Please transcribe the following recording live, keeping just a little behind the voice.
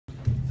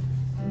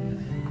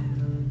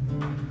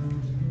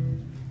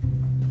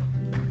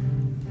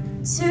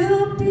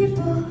Two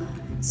people,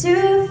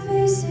 two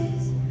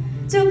faces,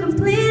 two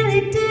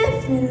completely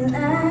different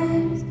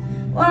lives.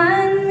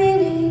 One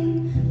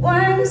meaning,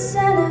 one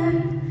center,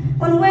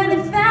 one where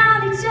they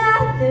found each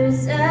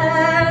other's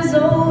eyes.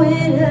 Oh,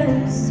 it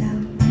hurts so.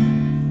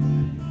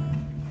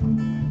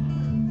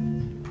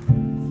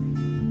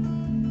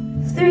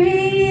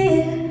 3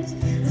 years,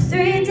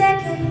 3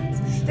 decades,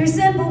 3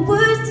 simple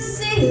words to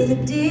seal the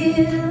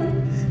deal.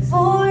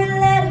 4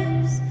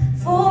 letters,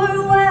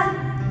 4 why,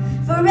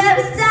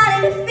 forever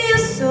starting to feel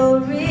so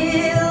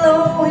real.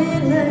 Oh,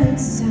 it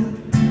hurts so.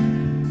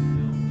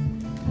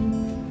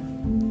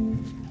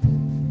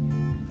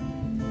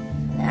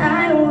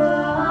 I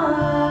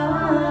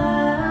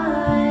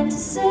want to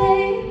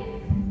say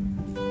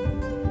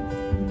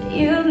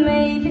you've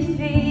made me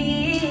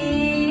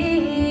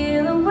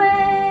feel a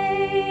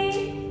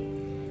way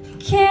I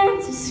can't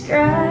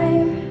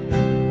describe.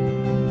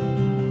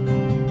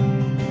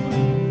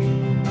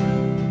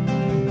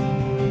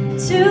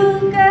 Two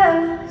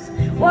girls,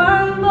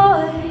 one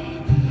boy,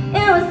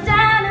 it was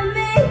time to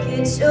make a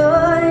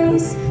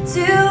choice. 2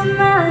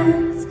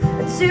 months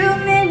or 2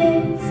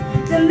 minutes,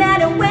 no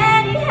matter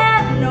when you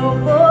have no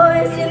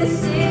voice in the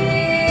situation.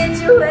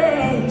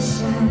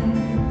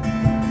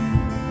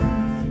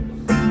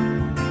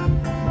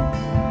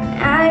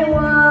 I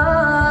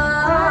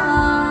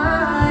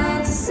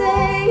want to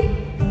say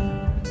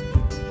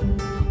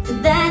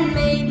that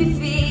made me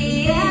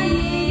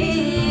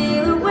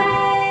feel a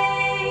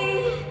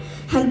way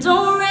I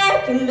don't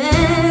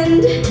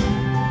recommend.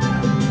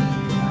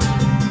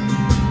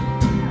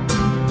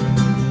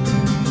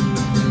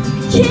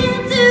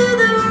 Can't do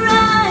the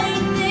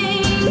right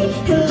thing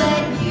and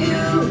let you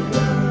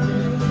go.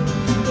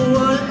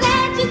 Won't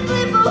let you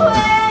slip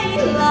away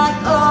like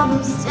all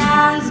those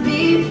times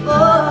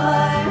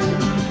before.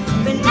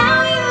 But now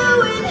you're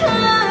with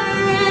her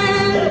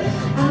and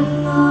I'm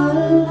not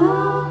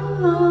alone.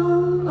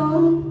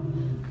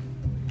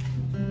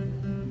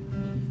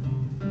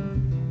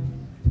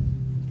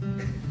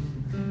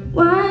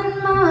 One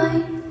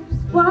mind,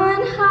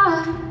 one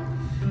heart,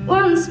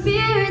 one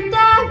spirit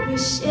that we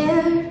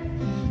share.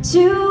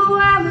 2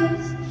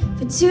 hours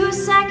for 2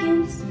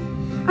 seconds.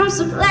 I'm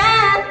so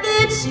glad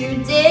that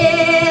you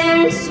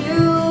dared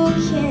to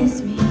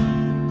kiss me,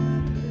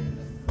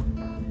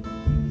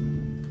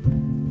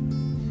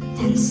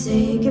 then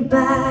say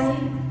goodbye.